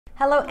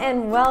Hello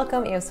and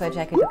welcome! Eu sou a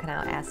Jackie do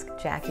canal Ask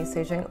Jackie.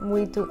 Sejam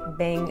muito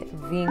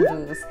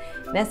bem-vindos.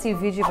 Nesse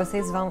vídeo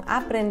vocês vão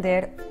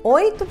aprender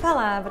 8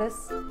 palavras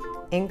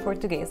em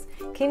português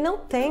que não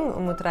tem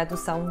uma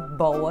tradução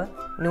boa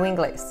no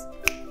inglês.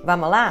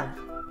 Vamos lá?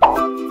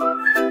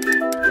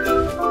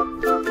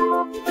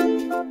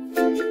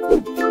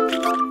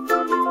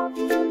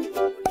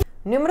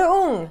 Número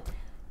 1.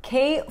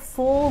 Que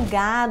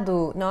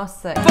folgado!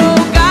 Nossa,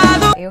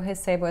 folgado! Eu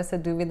recebo essa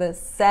dúvida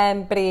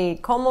sempre.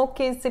 Como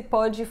que se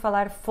pode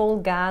falar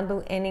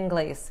folgado em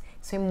inglês?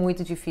 Isso é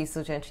muito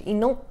difícil, gente. E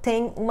não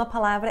tem uma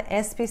palavra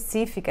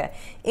específica.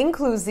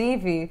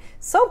 Inclusive,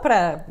 só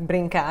para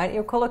brincar,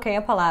 eu coloquei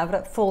a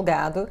palavra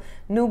folgado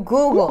no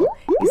Google.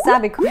 E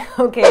sabe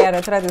o que era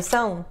a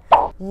tradução?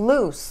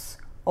 Loose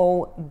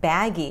ou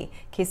baggy,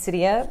 que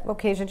seria o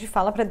que a gente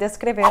fala para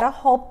descrever a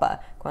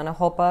roupa. Quando a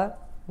roupa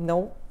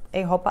não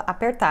é roupa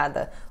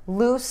apertada.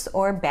 Loose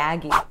or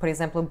baggy. Por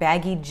exemplo,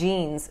 baggy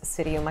jeans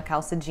seria uma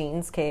calça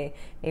jeans que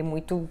é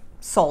muito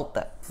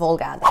solta,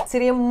 folgada.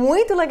 Seria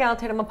muito legal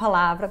ter uma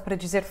palavra para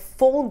dizer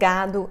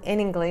folgado em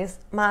inglês,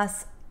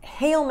 mas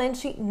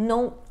realmente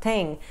não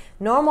tem.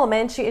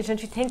 Normalmente a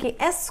gente tem que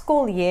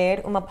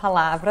escolher uma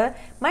palavra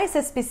mais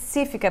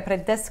específica para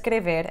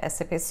descrever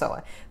essa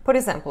pessoa. Por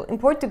exemplo, em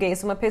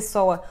português, uma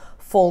pessoa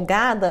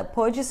folgada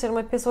pode ser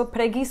uma pessoa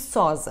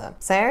preguiçosa,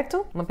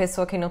 certo? Uma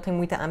pessoa que não tem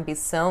muita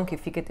ambição, que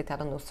fica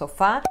deitada no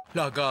sofá.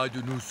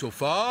 Largado no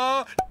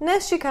sofá.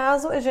 Neste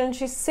caso, a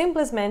gente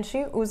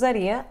simplesmente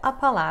usaria a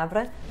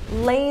palavra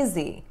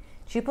lazy.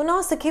 Tipo,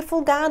 nossa, que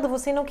folgado,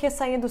 você não quer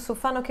sair do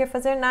sofá, não quer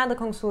fazer nada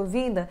com sua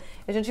vida.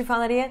 A gente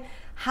falaria,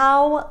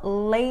 how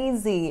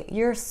lazy,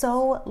 you're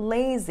so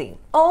lazy.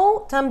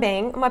 Ou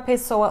também, uma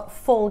pessoa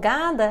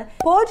folgada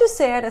pode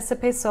ser essa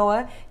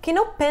pessoa que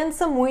não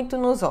pensa muito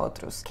nos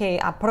outros, que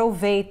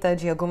aproveita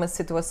de algumas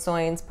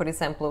situações, por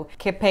exemplo,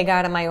 quer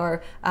pegar a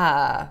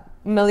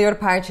melhor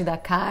parte da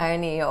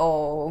carne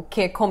ou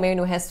quer comer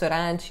no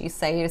restaurante e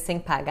sair sem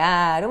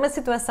pagar, uma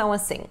situação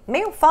assim.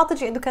 Meio falta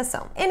de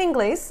educação. Em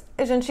inglês,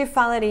 a gente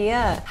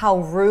falaria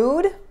how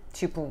rude,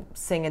 tipo,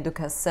 sem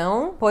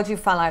educação. Pode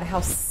falar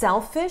how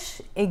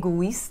selfish,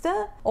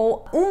 egoísta.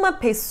 Ou uma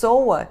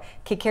pessoa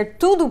que quer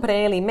tudo para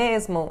ele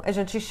mesmo, a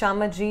gente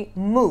chama de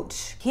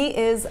mooch.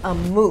 He is a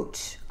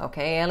mooch,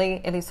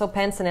 ok? Ele só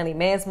pensa nele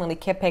mesmo, ele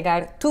quer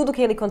pegar tudo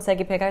que ele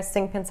consegue pegar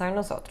sem pensar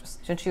nos outros.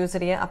 A gente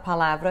usaria a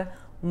palavra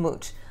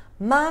mooch.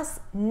 Mas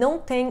não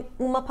tem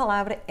uma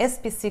palavra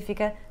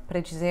específica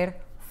para dizer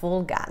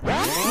folgado.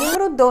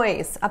 Número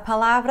 2, a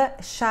palavra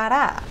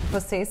xará.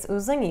 Vocês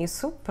usam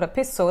isso para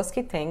pessoas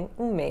que têm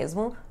o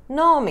mesmo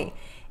nome.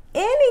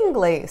 Em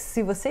inglês,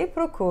 se você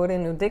procura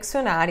no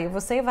dicionário,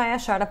 você vai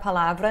achar a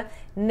palavra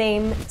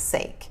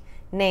namesake.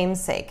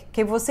 Namesake,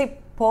 que você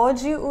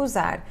pode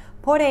usar.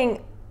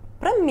 Porém,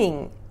 para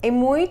mim, é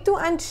muito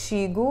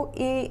antigo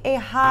e é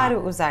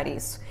raro usar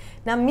isso.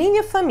 Na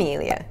minha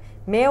família,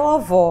 meu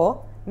avô,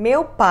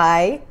 meu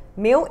pai,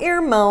 meu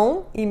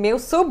irmão e meu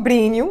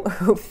sobrinho,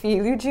 o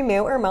filho de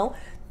meu irmão,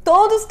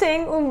 todos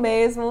têm o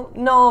mesmo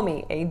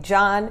nome, é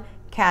John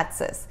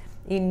Katzis.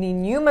 E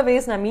nenhuma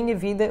vez na minha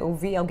vida eu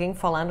ouvi alguém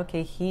falando que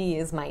he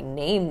is my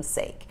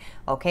namesake,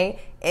 ok?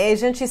 E a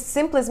gente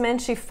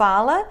simplesmente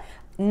fala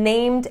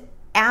named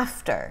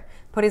after.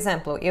 Por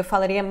exemplo, eu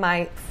falaria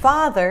my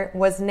father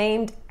was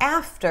named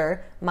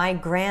after my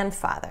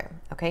grandfather,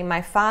 ok?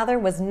 My father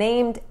was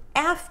named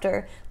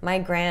after my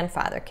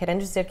grandfather, querendo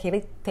dizer que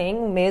ele tem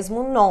o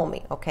mesmo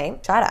nome, ok?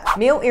 Xará.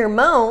 Meu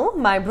irmão,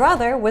 my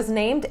brother, was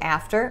named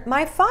after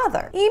my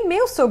father. E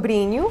meu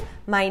sobrinho,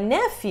 my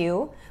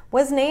nephew,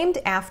 was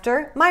named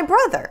after my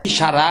brother.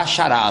 Xará,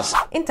 xarás.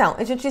 Então,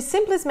 a gente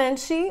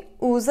simplesmente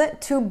usa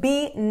to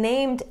be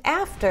named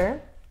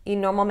after e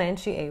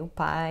normalmente é o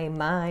pai,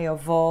 mãe,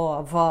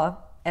 avó,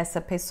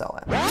 essa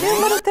pessoa.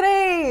 Número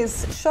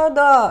 3,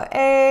 xodó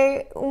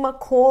é uma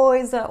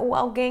coisa ou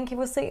alguém que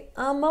você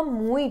ama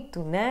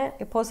muito, né?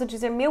 Eu posso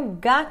dizer, meu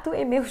gato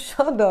é meu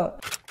xodó.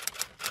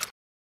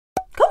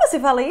 Como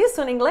se fala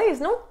isso em inglês?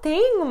 Não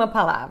tem uma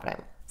palavra.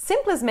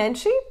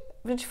 Simplesmente,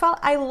 a gente fala,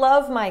 I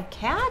love my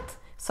cat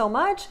so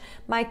much.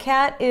 My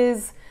cat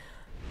is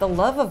the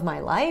love of my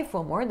life, o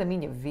amor da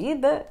minha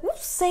vida. Não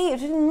sei, a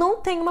gente não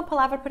tem uma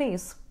palavra para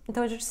isso.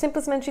 Então a gente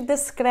simplesmente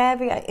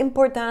descreve a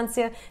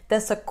importância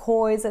dessa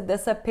coisa,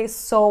 dessa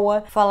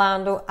pessoa,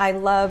 falando I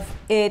love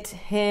it,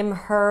 him,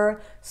 her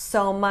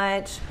so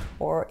much,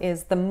 or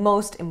is the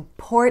most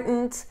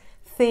important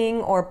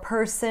thing or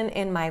person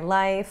in my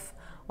life,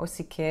 ou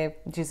se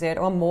quer dizer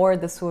o amor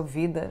da sua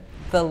vida,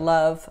 the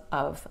love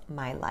of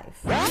my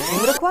life.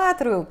 Número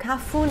 4,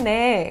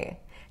 cafuné.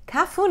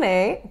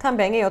 Cafuné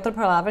também é outra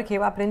palavra que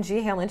eu aprendi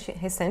realmente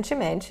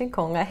recentemente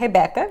com a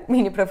Rebeca,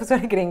 minha professora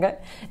gringa.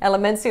 Ela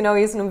mencionou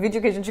isso num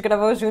vídeo que a gente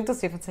gravou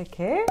juntos e eu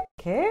falei,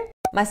 quê?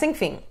 Mas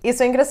enfim,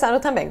 isso é engraçado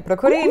também.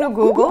 Procure aí no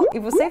Google e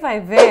você vai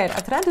ver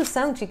a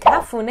tradução de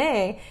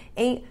cafuné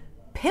é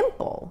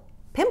pimple.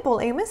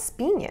 Pimple é uma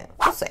espinha,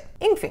 não sei.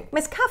 Enfim,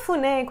 mas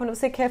cafuné, quando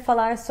você quer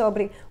falar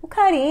sobre o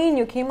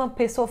carinho que uma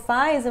pessoa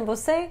faz em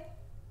você,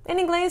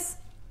 em inglês,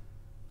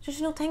 A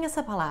gente não tem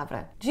essa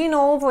palavra. De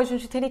novo, a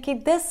gente teria que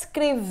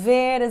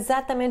descrever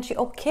exatamente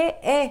o que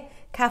é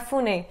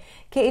cafuné,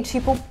 que é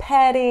tipo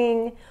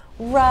petting,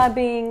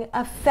 rubbing,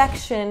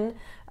 affection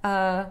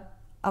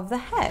of the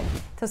head.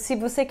 Então, se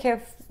você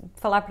quer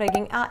falar para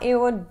alguém,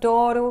 eu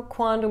adoro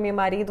quando meu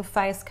marido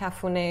faz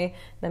cafuné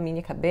na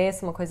minha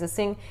cabeça, uma coisa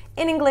assim.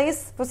 Em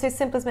inglês, você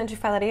simplesmente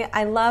falaria,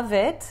 I love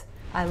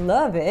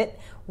it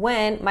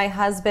when my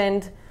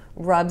husband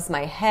rubs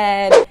my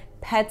head,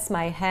 pets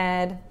my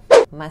head,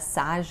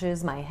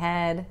 massages my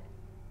head.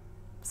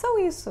 Só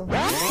isso.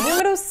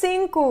 Número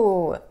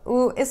 5,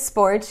 o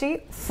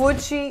esporte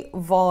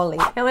futevôlei.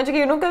 Realmente que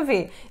eu nunca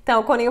vi.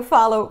 Então, quando eu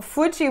falo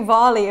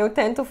futevôlei, eu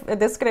tento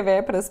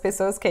descrever para as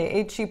pessoas que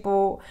é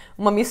tipo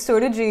uma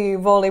mistura de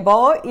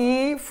voleibol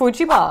e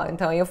futebol.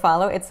 Então, eu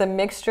falo, it's a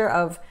mixture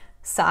of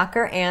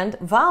soccer and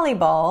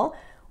volleyball,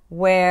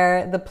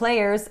 where the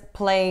players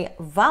play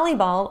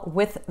volleyball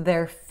with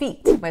their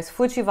feet. Mas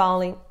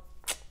futevôlei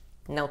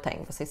não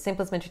tem. Você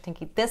simplesmente tem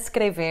que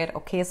descrever o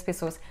que as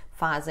pessoas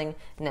fazem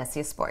nesse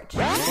esporte.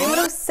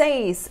 Número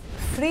 6,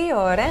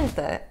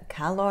 friorenta,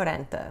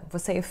 calorenta.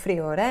 Você é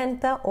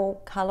friorenta ou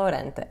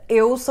calorenta?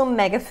 Eu sou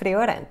mega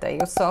friorenta.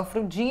 Eu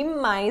sofro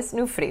demais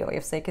no frio.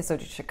 Eu sei que sou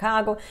de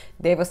Chicago,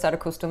 devo estar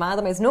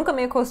acostumada, mas nunca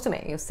me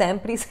acostumei. Eu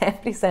sempre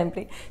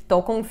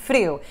tô com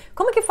frio.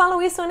 Como que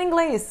falo isso em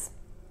inglês?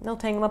 Não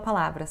tenho uma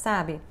palavra,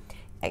 sabe?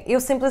 Eu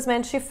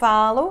simplesmente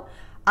falo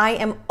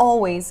I am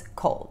always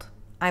cold.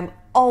 I'm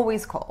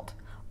always cold.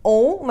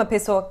 Ou uma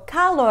pessoa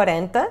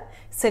calorenta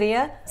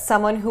seria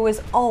someone who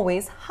is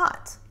always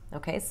hot.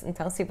 Ok?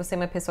 Então, se você é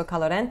uma pessoa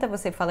calorenta,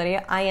 você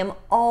falaria I am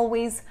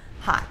always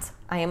hot.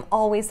 I am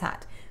always hot.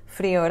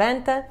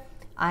 Friorenta,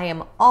 I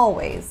am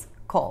always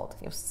cold.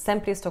 Eu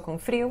sempre estou com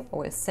frio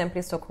ou eu sempre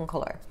estou com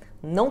calor.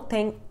 Não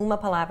tem uma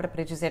palavra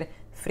para dizer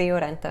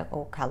friorenta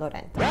ou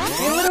calorenta.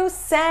 Número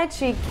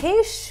 7,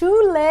 que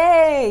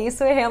chulé!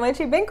 Isso é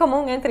realmente bem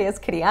comum entre as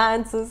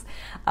crianças.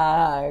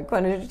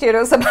 Quando a gente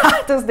tira os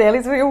sapatos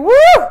deles,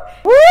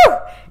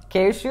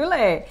 que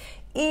chulé!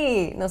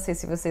 E não sei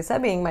se vocês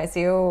sabem, mas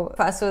eu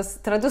faço as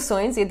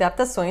traduções e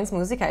adaptações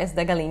musicais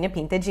da Galinha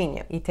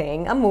Pintadinha. E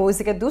tem a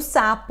música do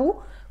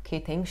sapo, que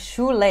tem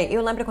chulé.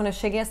 Eu lembro quando eu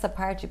cheguei a essa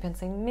parte e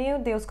pensei, meu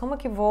Deus, como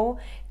que vou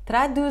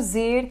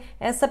traduzir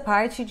essa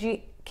parte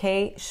de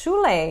que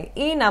chulé?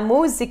 E na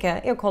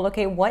música eu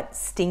coloquei what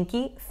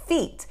stinky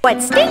feet.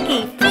 What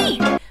stinky feet!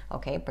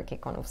 Ok? Porque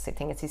quando você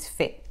tem esses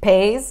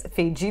pés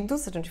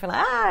fedidos, a gente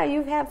fala,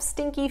 you have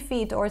stinky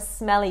feet or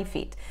smelly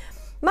feet.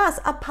 Mas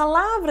a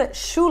palavra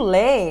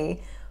chulé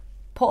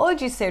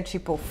pode ser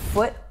tipo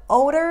foot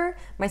odor,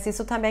 mas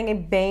isso também é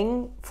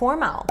bem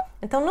formal.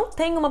 Então não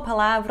tem uma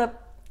palavra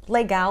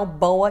legal,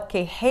 boa,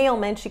 que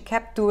realmente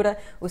captura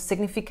o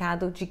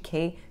significado de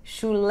que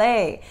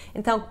chulé.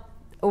 Então,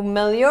 a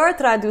melhor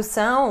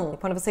tradução,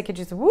 quando você quer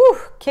dizer,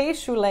 que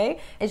chulé,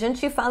 a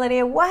gente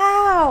falaria,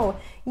 wow,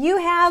 you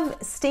have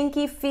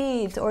stinky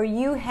feet, or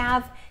you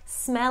have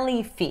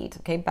smelly feet,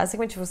 ok?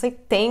 Basicamente, você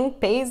tem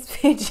pés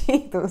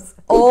fedidos.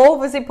 Ou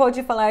você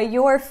pode falar,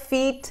 your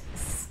feet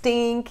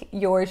stink,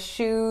 your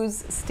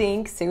shoes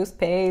stink, seus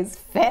pés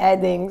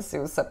fedem,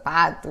 seus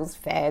sapatos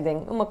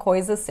fedem, uma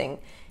coisa assim.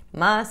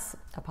 Mas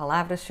a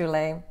palavra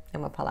chulé é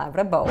uma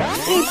palavra boa.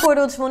 E por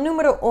último,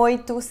 número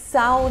 8,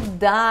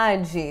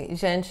 saudade.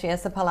 Gente,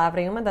 essa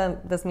palavra é uma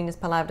das minhas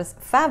palavras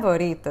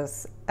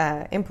favoritas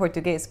em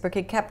português,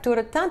 porque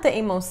captura tanta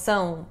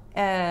emoção.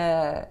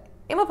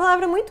 É uma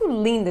palavra muito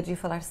linda de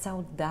falar,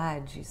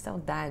 saudade,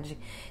 saudade.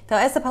 Então,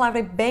 essa palavra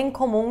é bem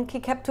comum, que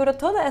captura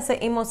toda essa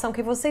emoção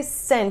que você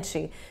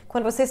sente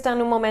quando você está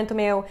num momento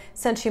meio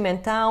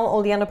sentimental,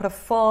 olhando para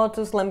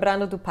fotos,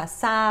 lembrando do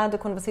passado,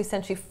 quando você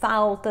sente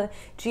falta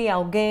de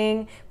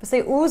alguém.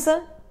 Você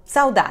usa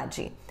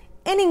saudade.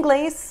 Em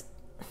inglês,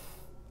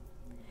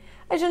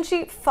 a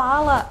gente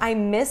fala I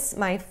miss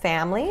my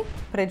family,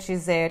 para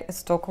dizer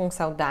estou com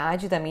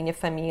saudade da minha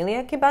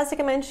família, que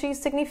basicamente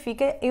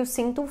significa eu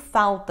sinto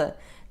falta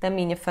da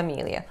minha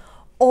família.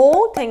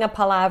 Ou tem a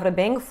palavra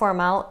bem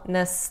formal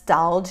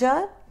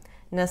nostalgia,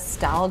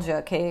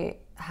 que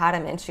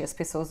raramente as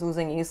pessoas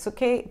usam isso,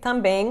 que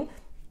também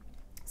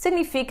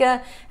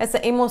significa essa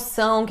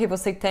emoção que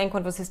você tem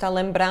quando você está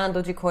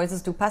lembrando de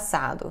coisas do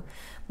passado.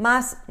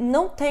 Mas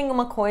não tem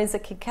uma coisa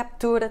que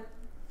captura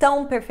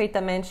tão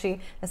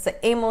perfeitamente essa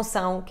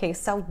emoção que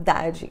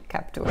saudade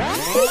captura.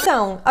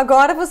 Então,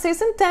 agora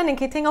vocês entendem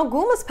que tem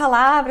algumas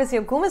palavras e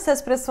algumas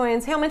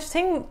expressões, realmente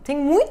tem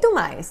muito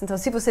mais. Então,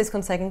 se vocês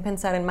conseguem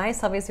pensar em mais,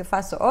 talvez eu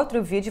faça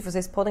outro vídeo,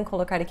 vocês podem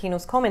colocar aqui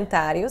nos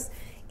comentários.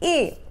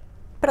 E,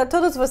 para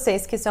todos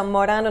vocês que estão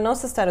morando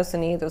nos Estados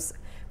Unidos,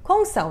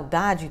 com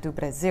saudade do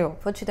Brasil,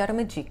 vou te dar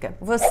uma dica.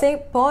 Você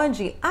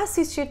pode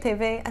assistir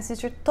TV,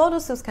 assistir todos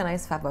os seus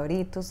canais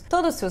favoritos,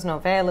 todas as suas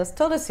novelas,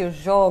 todos os seus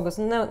jogos,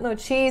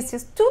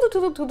 notícias,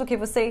 tudo que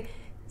você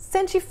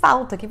sente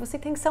falta, que você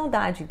tem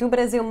saudade do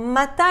Brasil.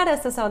 Matar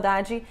essa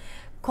saudade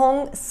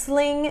com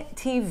Sling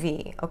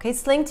TV, ok?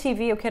 Sling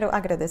TV, eu quero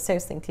agradecer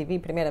Sling TV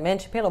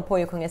primeiramente pelo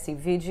apoio com esse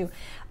vídeo.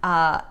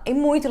 É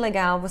muito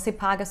legal, você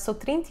paga só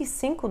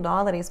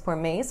 $35 por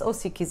mês, ou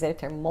se quiser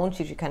ter um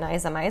monte de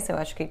canais a mais, eu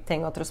acho que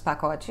tem outros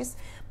pacotes.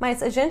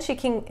 Mas a gente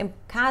aqui em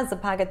casa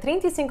paga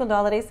 $35,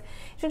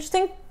 a gente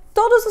tem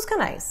todos os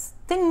canais,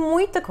 tem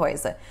muita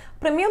coisa.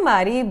 Para meu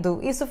marido,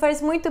 isso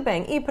faz muito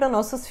bem, e para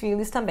nossos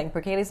filhos também,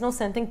 porque eles não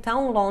sentem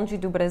tão longe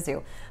do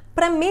Brasil.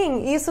 Para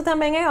mim, isso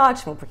também é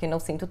ótimo, porque não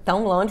sinto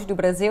tão longe do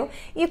Brasil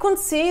e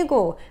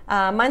consigo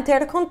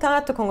manter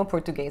contato com o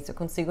português. Eu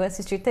consigo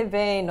assistir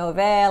TV,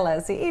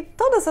 novelas e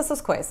todas essas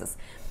coisas.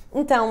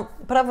 Então,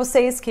 para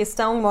vocês que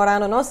estão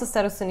morando nos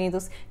Estados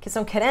Unidos, que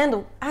estão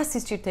querendo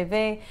assistir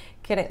TV,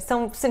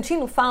 estão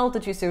sentindo falta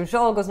de seus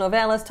jogos,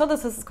 novelas,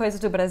 todas essas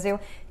coisas do Brasil,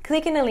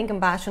 clique no link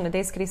embaixo na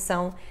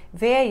descrição,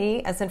 vê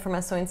aí as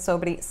informações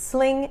sobre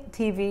Sling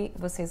TV,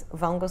 vocês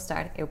vão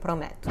gostar, eu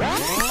prometo.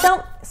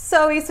 Então,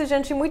 só isso,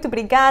 gente, muito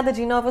obrigada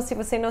de novo. Se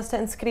você não está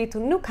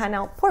inscrito no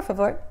canal, por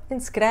favor,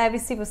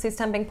 inscreve-se. Vocês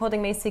também podem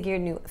me seguir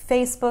no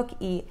Facebook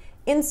e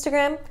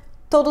Instagram.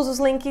 Todos os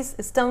links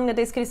estão na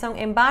descrição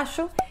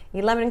embaixo.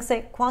 E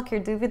lembrem-se,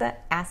 qualquer dúvida,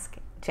 ask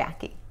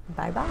Jackie.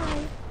 Bye,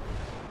 bye!